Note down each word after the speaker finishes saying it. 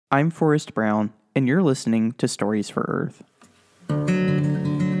I'm Forrest Brown, and you're listening to Stories for Earth.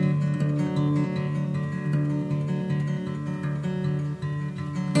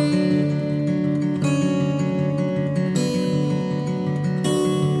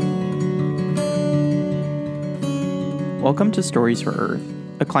 Welcome to Stories for Earth,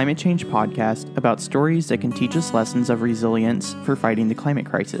 a climate change podcast about stories that can teach us lessons of resilience for fighting the climate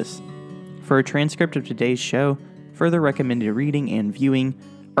crisis. For a transcript of today's show, further recommended reading and viewing,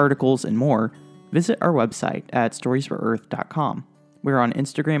 articles, and more, visit our website at storiesforearth.com. We're on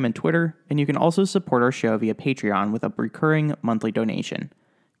Instagram and Twitter, and you can also support our show via Patreon with a recurring monthly donation.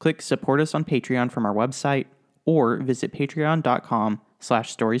 Click Support Us on Patreon from our website, or visit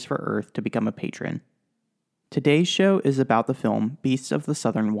patreon.com/storiesforearth to become a patron. Today's show is about the film Beasts of the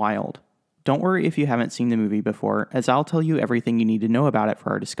Southern Wild. Don't worry if you haven't seen the movie before, as I'll tell you everything you need to know about it for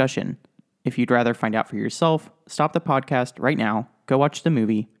our discussion. If you'd rather find out for yourself, stop the podcast right now, go watch the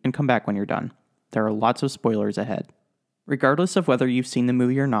movie, and come back when you're done. There are lots of spoilers ahead. Regardless of whether you've seen the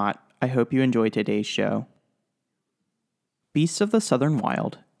movie or not, I hope you enjoy today's show. Beasts of the Southern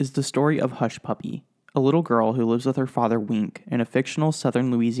Wild is the story of Hush Puppy, a little girl who lives with her father Wink in a fictional southern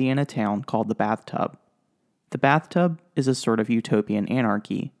Louisiana town called the Bathtub. The Bathtub is a sort of utopian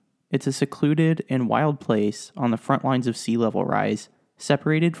anarchy. It's a secluded and wild place on the front lines of sea level rise,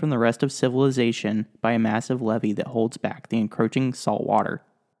 separated from the rest of civilization by a massive levee that holds back the encroaching salt water.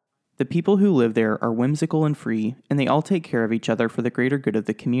 The people who live there are whimsical and free, and they all take care of each other for the greater good of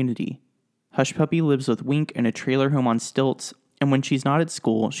the community. Hush Puppy lives with Wink in a trailer home on stilts, and when she's not at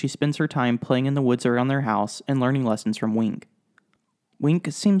school, she spends her time playing in the woods around their house and learning lessons from Wink.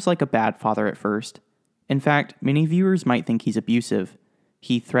 Wink seems like a bad father at first. In fact, many viewers might think he's abusive.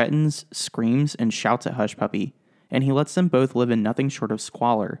 He threatens, screams, and shouts at Hush Puppy, and he lets them both live in nothing short of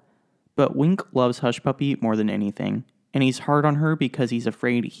squalor. But Wink loves Hush Puppy more than anything, and he's hard on her because he's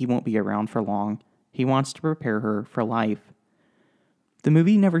afraid he won't be around for long. He wants to prepare her for life. The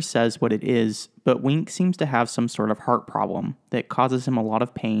movie never says what it is, but Wink seems to have some sort of heart problem that causes him a lot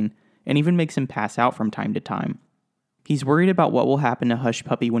of pain and even makes him pass out from time to time. He's worried about what will happen to Hush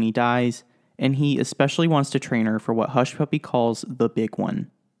Puppy when he dies, and he especially wants to train her for what Hush Puppy calls the Big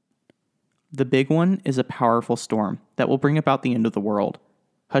One. The Big One is a powerful storm that will bring about the end of the world.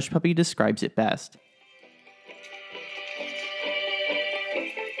 Hush Puppy describes it best.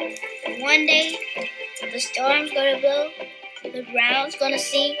 One day, the storm's gonna blow, the ground's gonna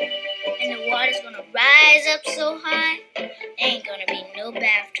sink, and the water's gonna rise up so high, there ain't gonna be no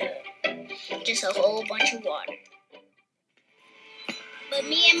bathtub, just a whole bunch of water. But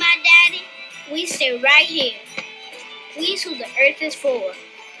me and my daddy, we stay right here. We's who the earth is for.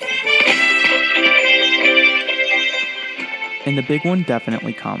 And the big one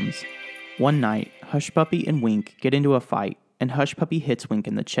definitely comes. One night, Hush Puppy and Wink get into a fight, and Hush Puppy hits Wink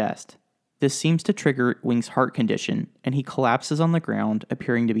in the chest. This seems to trigger Wink's heart condition, and he collapses on the ground,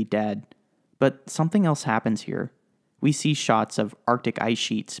 appearing to be dead. But something else happens here. We see shots of Arctic ice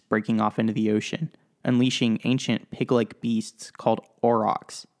sheets breaking off into the ocean, unleashing ancient pig-like beasts called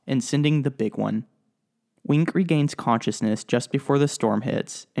aurochs, and sending the big one. Wink regains consciousness just before the storm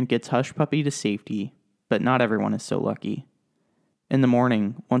hits and gets Hush Puppy to safety, but not everyone is so lucky. In the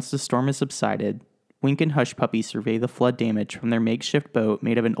morning, once the storm has subsided, Wink and Hush Puppy survey the flood damage from their makeshift boat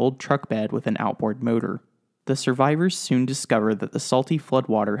made of an old truck bed with an outboard motor. The survivors soon discover that the salty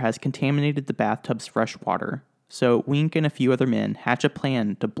floodwater has contaminated the bathtub's fresh water, so Wink and a few other men hatch a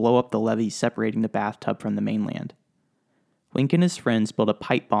plan to blow up the levee separating the bathtub from the mainland. Wink and his friends build a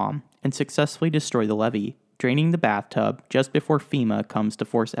pipe bomb and successfully destroy the levee, draining the bathtub just before FEMA comes to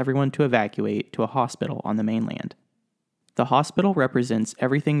force everyone to evacuate to a hospital on the mainland. The hospital represents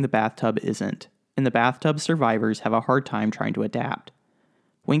everything the bathtub isn't, and the bathtub survivors have a hard time trying to adapt.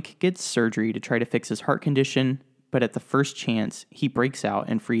 Wink gets surgery to try to fix his heart condition, but at the first chance, he breaks out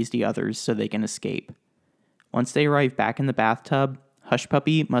and frees the others so they can escape. Once they arrive back in the bathtub, Hush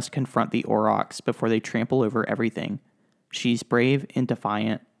Puppy must confront the aurochs before they trample over everything. She's brave and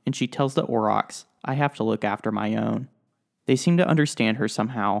defiant, and she tells the aurochs, "I have to look after my own." They seem to understand her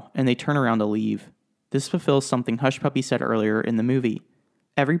somehow, and they turn around to leave. This fulfills something Hush Puppy said earlier in the movie.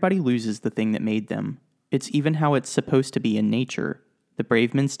 Everybody loses the thing that made them. It's even how it's supposed to be in nature. The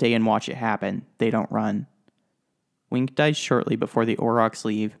brave men stay and watch it happen. They don't run. Wink dies shortly before the aurochs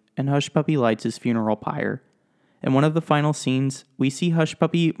leave, and Hush Puppy lights his funeral pyre. In one of the final scenes, we see Hush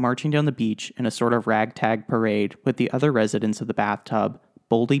Puppy marching down the beach in a sort of ragtag parade with the other residents of the bathtub,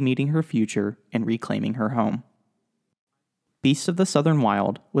 boldly meeting her future and reclaiming her home. Beasts of the Southern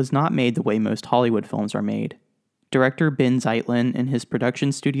Wild was not made the way most Hollywood films are made. Director Ben Zeitlin and his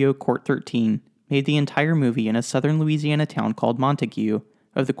production studio Court 13 made the entire movie in a southern Louisiana town called Montague,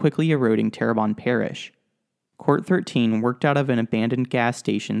 of the quickly eroding Terrebonne Parish. Court 13 worked out of an abandoned gas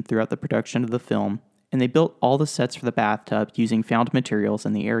station throughout the production of the film, and they built all the sets for the bathtub using found materials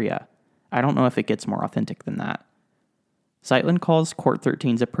in the area. I don't know if it gets more authentic than that. Zeitlin calls Court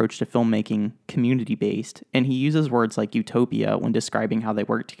 13's approach to filmmaking community-based, and he uses words like utopia when describing how they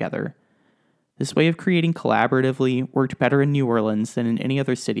work together. This way of creating collaboratively worked better in New Orleans than in any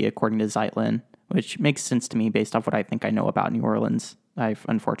other city, according to Zeitlin, which makes sense to me based off what I think I know about New Orleans. I've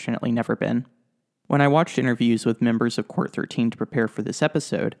unfortunately never been. When I watched interviews with members of Court 13 to prepare for this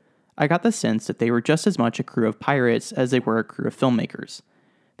episode, I got the sense that they were just as much a crew of pirates as they were a crew of filmmakers.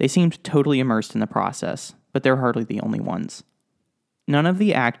 They seemed totally immersed in the process, but they're hardly the only ones. None of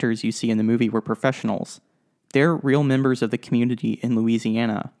the actors you see in the movie were professionals. They're real members of the community in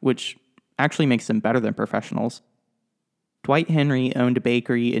Louisiana, which actually makes them better than professionals. Dwight Henry owned a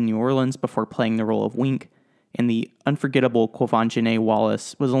bakery in New Orleans before playing the role of Wink, and the unforgettable Quvenzhané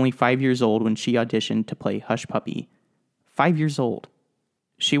Wallis was only 5 years old when she auditioned to play Hush Puppy. 5 years old.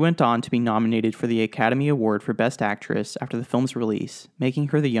 She went on to be nominated for the Academy Award for Best Actress after the film's release, making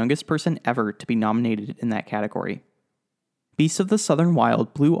her the youngest person ever to be nominated in that category. Beasts of the Southern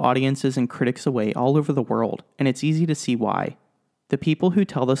Wild blew audiences and critics away all over the world, and it's easy to see why. The people who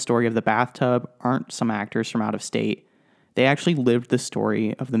tell the story of the bathtub aren't some actors from out of state. They actually lived the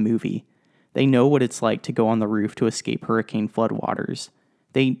story of the movie. They know what it's like to go on the roof to escape hurricane floodwaters.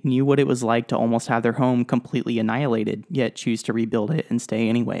 They knew what it was like to almost have their home completely annihilated, yet choose to rebuild it and stay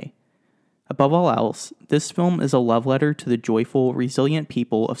anyway. Above all else, this film is a love letter to the joyful, resilient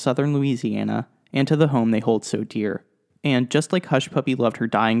people of southern Louisiana and to the home they hold so dear. And just like Hush Puppy loved her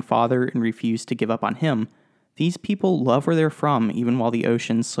dying father and refused to give up on him, these people love where they're from even while the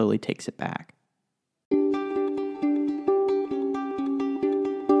ocean slowly takes it back.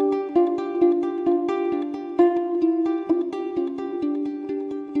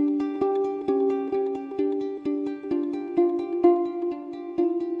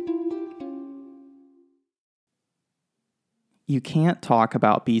 You can't talk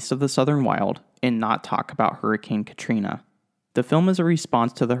about Beasts of the Southern Wild and not talk about Hurricane Katrina. The film is a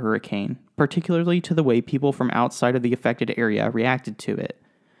response to the hurricane, particularly to the way people from outside of the affected area reacted to it.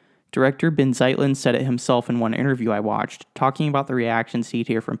 Director Ben Zeitlin said it himself in one interview I watched, talking about the reactions he'd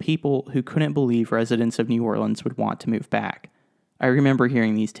hear from people who couldn't believe residents of New Orleans would want to move back. I remember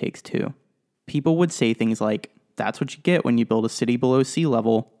hearing these takes too. People would say things like, "That's what you get when you build a city below sea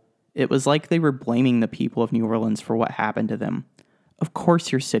level." It was like they were blaming the people of New Orleans for what happened to them. Of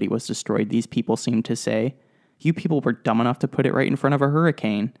course your city was destroyed, these people seemed to say. You people were dumb enough to put it right in front of a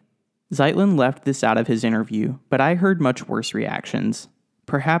hurricane. Zeitlin left this out of his interview, but I heard much worse reactions.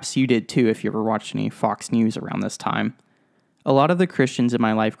 Perhaps you did too if you ever watched any Fox News around this time. A lot of the Christians in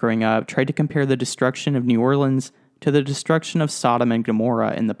my life growing up tried to compare the destruction of New Orleans to the destruction of Sodom and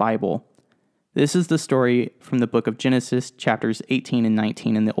Gomorrah in the Bible. This is the story from the book of Genesis, chapters 18 and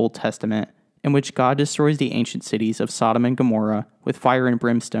 19 in the Old Testament, in which God destroys the ancient cities of Sodom and Gomorrah with fire and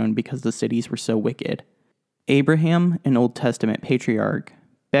brimstone because the cities were so wicked. Abraham, an Old Testament patriarch,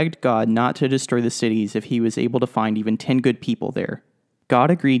 begged God not to destroy the cities if he was able to find even 10 good people there. God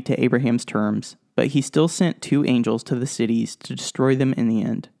agreed to Abraham's terms, but he still sent 2 angels to the cities to destroy them in the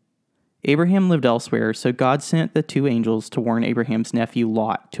end. Abraham lived elsewhere, so God sent the 2 angels to warn Abraham's nephew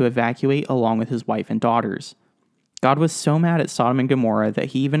Lot to evacuate along with his wife and daughters. God was so mad at Sodom and Gomorrah that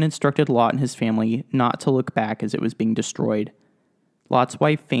he even instructed Lot and his family not to look back as it was being destroyed. Lot's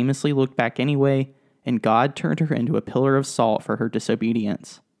wife famously looked back anyway, and God turned her into a pillar of salt for her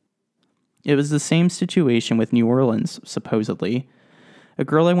disobedience. It was the same situation with New Orleans, supposedly. A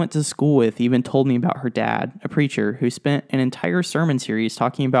girl I went to school with even told me about her dad, a preacher, who spent an entire sermon series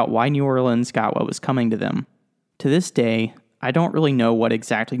talking about why New Orleans got what was coming to them. To this day, I don't really know what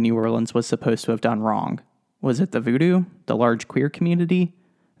exactly New Orleans was supposed to have done wrong. Was it the voodoo? The large queer community?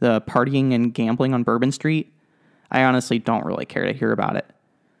 The partying and gambling on Bourbon Street? I honestly don't really care to hear about it.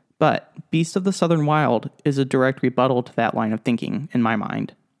 But Beast of the Southern Wild is a direct rebuttal to that line of thinking, in my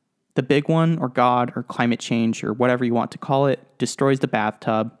mind. The big one, or God, or climate change, or whatever you want to call it, destroys the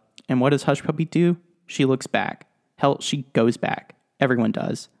bathtub. And what does Hush Puppy do? She looks back. Hell, she goes back. Everyone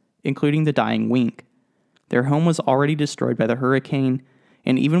does, including the dying Wink. Their home was already destroyed by the hurricane,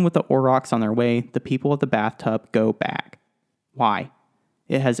 and even with the Aurochs on their way, the people of the bathtub go back. Why?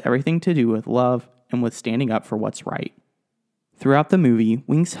 It has everything to do with love and with standing up for what's right. Throughout the movie,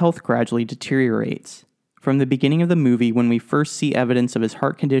 Wink's health gradually deteriorates. From the beginning of the movie, when we first see evidence of his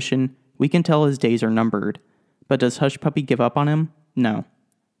heart condition, we can tell his days are numbered. But does Hush Puppy give up on him? No.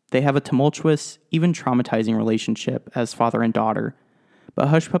 They have a tumultuous, even traumatizing relationship as father and daughter, but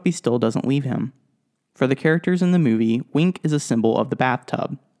Hush Puppy still doesn't leave him. For the characters in the movie, Wink is a symbol of the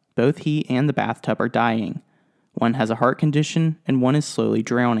bathtub. Both he and the bathtub are dying. One has a heart condition, and one is slowly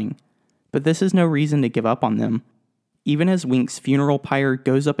drowning. But this is no reason to give up on them. Even as Wink's funeral pyre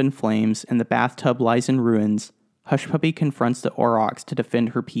goes up in flames and the bathtub lies in ruins, Hushpuppi confronts the Aurochs to defend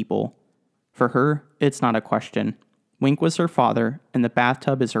her people. For her, it's not a question. Wink was her father, and the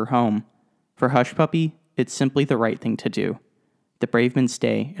bathtub is her home. For Hushpuppi, it's simply the right thing to do. The brave men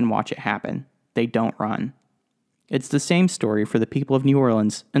stay and watch it happen. They don't run. It's the same story for the people of New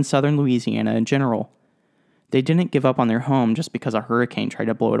Orleans and southern Louisiana in general. They didn't give up on their home just because a hurricane tried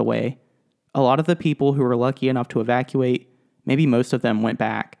to blow it away. A lot of the people who were lucky enough to evacuate, maybe most of them went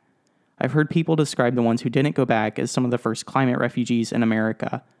back. I've heard people describe the ones who didn't go back as some of the first climate refugees in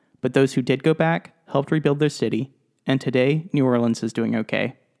America, but those who did go back helped rebuild their city, and today New Orleans is doing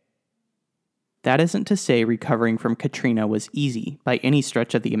okay. That isn't to say recovering from Katrina was easy by any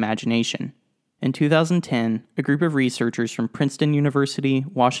stretch of the imagination. In 2010, a group of researchers from Princeton University,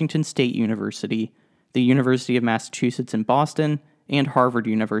 Washington State University, the University of Massachusetts in Boston, and Harvard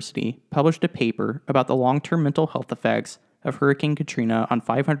University published a paper about the long-term mental health effects of Hurricane Katrina on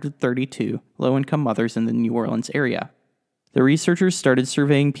 532 low-income mothers in the New Orleans area. The researchers started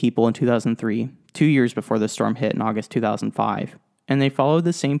surveying people in 2003, 2 years before the storm hit in August 2005, and they followed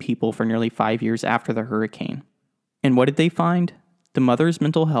the same people for nearly 5 years after the hurricane. And what did they find? The mother's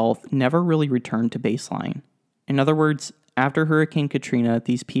mental health never really returned to baseline. In other words, after Hurricane Katrina,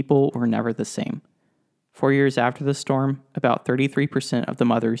 these people were never the same. 4 years after the storm, about 33% of the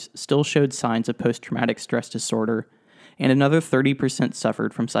mothers still showed signs of post-traumatic stress disorder, and another 30%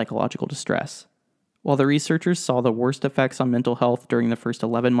 suffered from psychological distress. While the researchers saw the worst effects on mental health during the first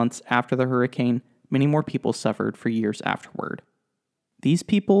 11 months after the hurricane, many more people suffered for years afterward. These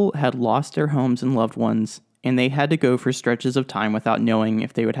people had lost their homes and loved ones, and they had to go for stretches of time without knowing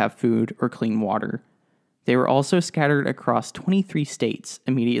if they would have food or clean water. They were also scattered across 23 states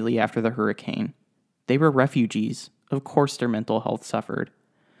immediately after the hurricane. They were refugees. Of course their mental health suffered.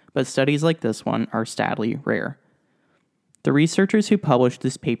 But studies like this one are sadly rare. The researchers who published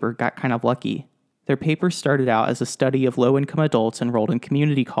this paper got kind of lucky. Their paper started out as a study of low-income adults enrolled in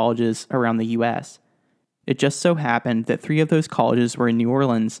community colleges around the U.S. It just so happened that 3 of those colleges were in New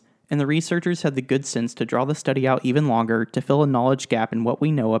Orleans, and the researchers had the good sense to draw the study out even longer to fill a knowledge gap in what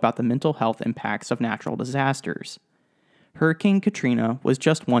we know about the mental health impacts of natural disasters. Hurricane Katrina was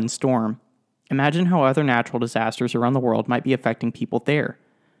just one storm. Imagine how other natural disasters around the world might be affecting people there.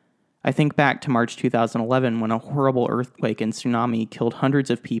 I think back to March 2011 when a horrible earthquake and tsunami killed hundreds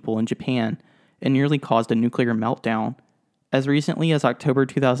of people in Japan and nearly caused a nuclear meltdown. As recently as October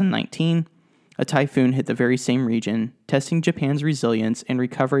 2019, a typhoon hit the very same region, testing Japan's resilience and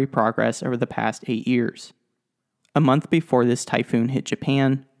recovery progress over the past 8 years. A month before this typhoon hit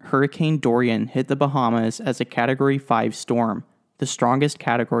Japan, Hurricane Dorian hit the Bahamas as a Category 5 storm, the strongest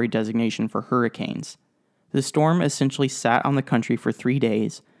category designation for hurricanes. The storm essentially sat on the country for 3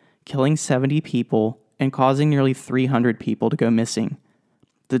 days, killing 70 people and causing nearly 300 people to go missing.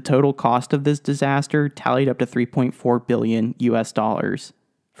 The total cost of this disaster tallied up to $3.4 billion US dollars.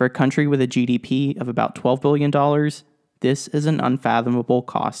 For a country with a GDP of about $12 billion, this is an unfathomable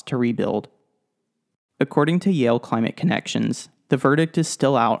cost to rebuild. According to Yale Climate Connections, the verdict is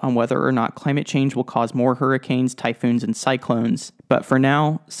still out on whether or not climate change will cause more hurricanes, typhoons, and cyclones, but for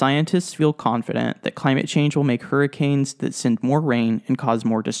now, scientists feel confident that climate change will make hurricanes that send more rain and cause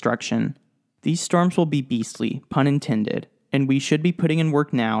more destruction. These storms will be beastly, pun intended, and we should be putting in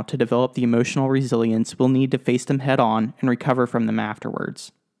work now to develop the emotional resilience we'll need to face them head on and recover from them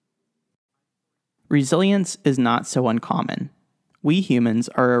afterwards. Resilience is not so uncommon. We humans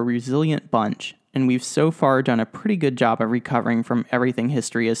are a resilient bunch, and we've so far done a pretty good job of recovering from everything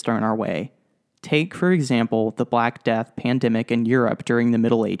history has thrown our way. Take, for example, the Black Death pandemic in Europe during the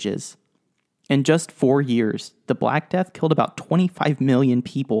Middle Ages. In just 4 years, the Black Death killed about 25 million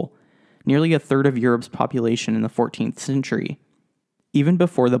people, nearly a third of Europe's population in the 14th century. Even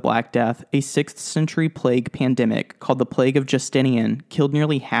before the Black Death, a 6th century plague pandemic called the Plague of Justinian killed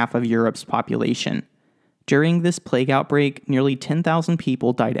nearly half of Europe's population. During this plague outbreak, nearly 10,000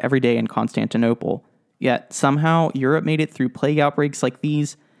 people died every day in Constantinople. Yet, somehow, Europe made it through plague outbreaks like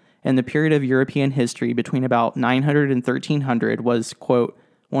these, and the period of European history between about 900 and 1300 was, quote,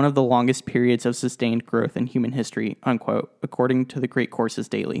 one of the longest periods of sustained growth in human history, unquote, according to the Great Courses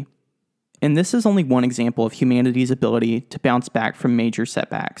Daily. And this is only one example of humanity's ability to bounce back from major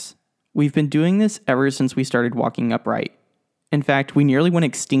setbacks. We've been doing this ever since we started walking upright. In fact, we nearly went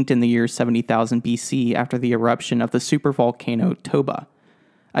extinct in the year 70,000 BC after the eruption of the supervolcano Toba.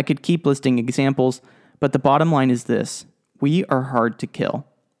 I could keep listing examples, but the bottom line is this: we are hard to kill.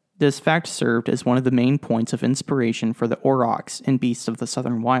 This fact served as one of the main points of inspiration for the aurochs in Beasts of the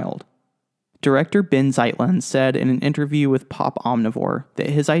Southern Wild. Director Ben Zeitlin said in an interview with Pop Omnivore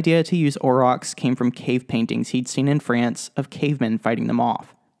that his idea to use aurochs came from cave paintings he'd seen in France of cavemen fighting them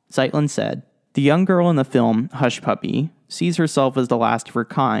off. Zeitlin said, "The young girl in the film, Hush Puppy, sees herself as the last of her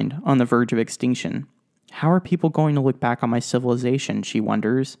kind, on the verge of extinction. How are people going to look back on my civilization, she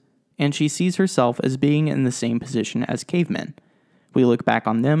wonders. And she sees herself as being in the same position as cavemen. We look back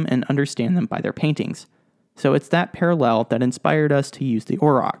on them and understand them by their paintings. So it's that parallel that inspired us to use the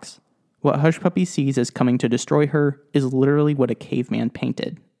aurochs. What Hush Puppy sees as coming to destroy her is literally what a caveman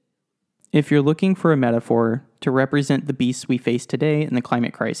painted." If you're looking for a metaphor to represent the beasts we face today in the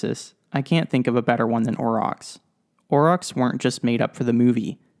climate crisis, I can't think of a better one than aurochs. Aurochs weren't just made up for the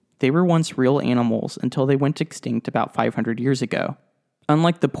movie. They were once real animals until they went extinct about 500 years ago.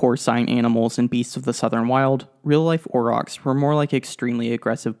 Unlike the porcine animals in Beasts of the Southern Wild, real-life aurochs were more like extremely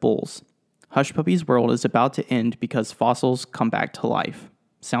aggressive bulls. Hush Puppy's world is about to end because fossils come back to life.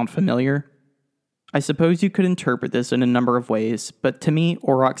 Sound familiar? I suppose you could interpret this in a number of ways, but to me,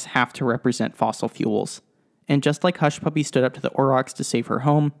 aurochs have to represent fossil fuels. And just like Hush Puppy stood up to the aurochs to save her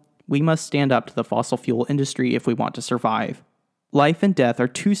home, we must stand up to the fossil fuel industry if we want to survive. Life and death are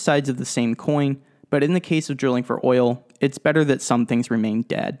two sides of the same coin, but in the case of drilling for oil, it's better that some things remain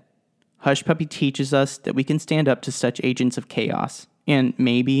dead. Hush Puppy teaches us that we can stand up to such agents of chaos, and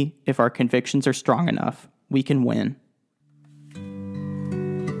maybe, if our convictions are strong enough, we can win.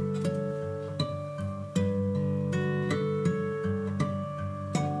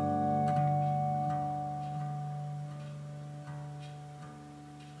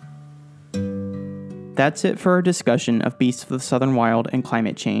 That's it for our discussion of Beasts of the Southern Wild and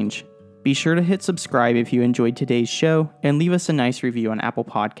climate change. Be sure to hit subscribe if you enjoyed today's show, and leave us a nice review on Apple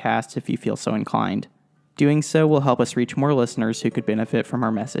Podcasts if you feel so inclined. Doing so will help us reach more listeners who could benefit from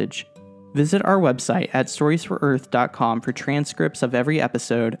our message. Visit our website at storiesforearth.com for transcripts of every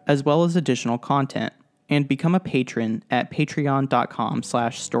episode, as well as additional content, and become a patron at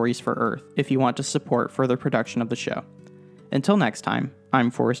patreon.com/storiesforearth if you want to support further production of the show. Until next time, I'm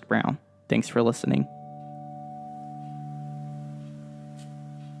Forrest Brown. Thanks for listening.